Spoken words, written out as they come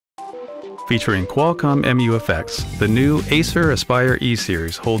Featuring Qualcomm MU-FX, the new Acer Aspire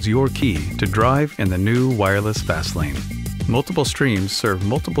E-Series holds your key to drive in the new wireless fast lane. Multiple streams serve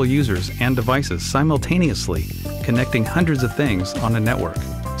multiple users and devices simultaneously, connecting hundreds of things on a network.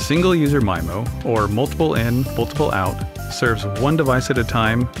 Single-user MIMO, or multiple in, multiple out, serves one device at a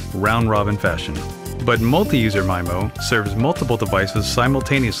time, round-robin fashion. But multi-user MIMO serves multiple devices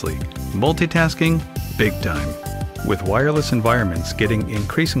simultaneously, multitasking big time. With wireless environments getting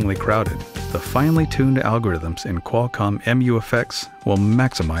increasingly crowded, the finely tuned algorithms in Qualcomm MU-FX will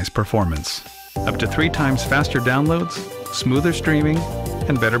maximize performance. Up to 3 times faster downloads, smoother streaming,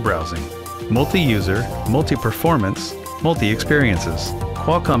 and better browsing. Multi-user, multi-performance, multi-experiences.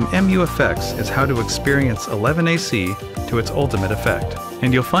 Qualcomm MU-FX is how to experience 11AC to its ultimate effect.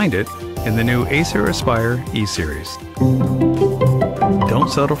 And you'll find it in the new Acer Aspire E-Series. Don't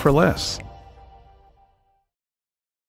settle for less.